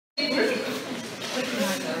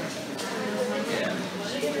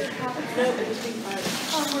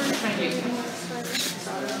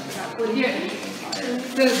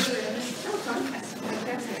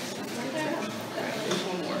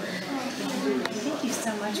Thank you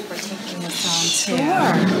so much for taking us on, too.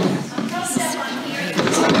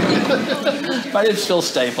 My name is Phil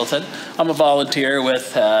Stapleton. I'm a volunteer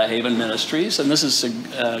with Haven Ministries, and this is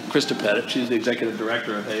Krista Pettit. She's the executive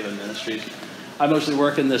director of Haven Ministries. I mostly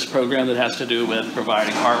work in this program that has to do with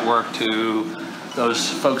providing artwork to those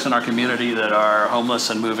folks in our community that are homeless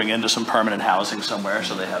and moving into some permanent housing somewhere,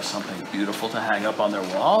 so they have something beautiful to hang up on their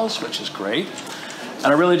walls, which is great. And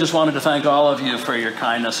I really just wanted to thank all of you for your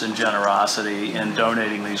kindness and generosity in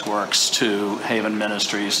donating these works to Haven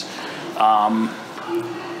Ministries.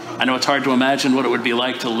 I know it's hard to imagine what it would be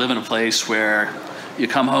like to live in a place where you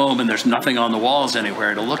come home and there's nothing on the walls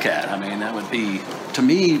anywhere to look at. I mean, that would be, to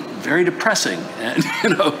me, very depressing. And,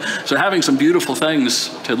 so having some beautiful things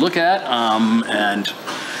to look at and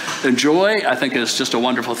enjoy, I think is just a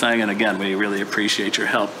wonderful thing. And again, we really appreciate your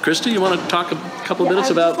help. Krista, you want to talk a couple minutes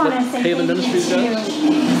about what Haven Ministries does? This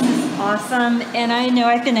is awesome. And I know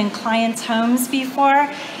I've been in clients' homes before,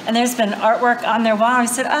 and there's been artwork on their wall. I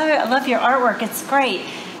said, oh, I love your artwork. It's great.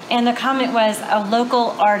 And the comment was, a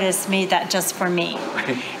local artist made that just for me.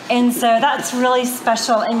 And so that's really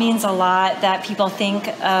special. It means a lot that people think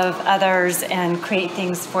of others and create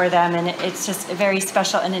things for them. And it's just very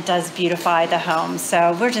special, and it does beautify the home.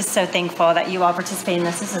 So we're just so thankful that you all participate in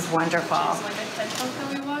this. This is wonderful. It's like a TED Talk that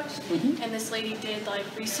we watched, and this lady did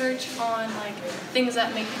research on things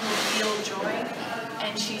that make people feel joy.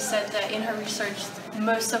 And she said that in her research,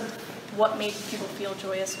 most of what made people feel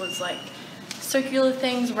joyous was circular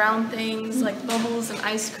things, round things, like bubbles and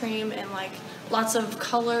ice cream, and lots of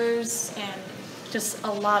colors and just a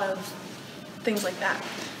lot of things like that.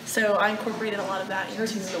 So I incorporated a lot of that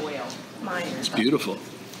into the whale. Mine. It's beautiful.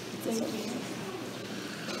 Thank you.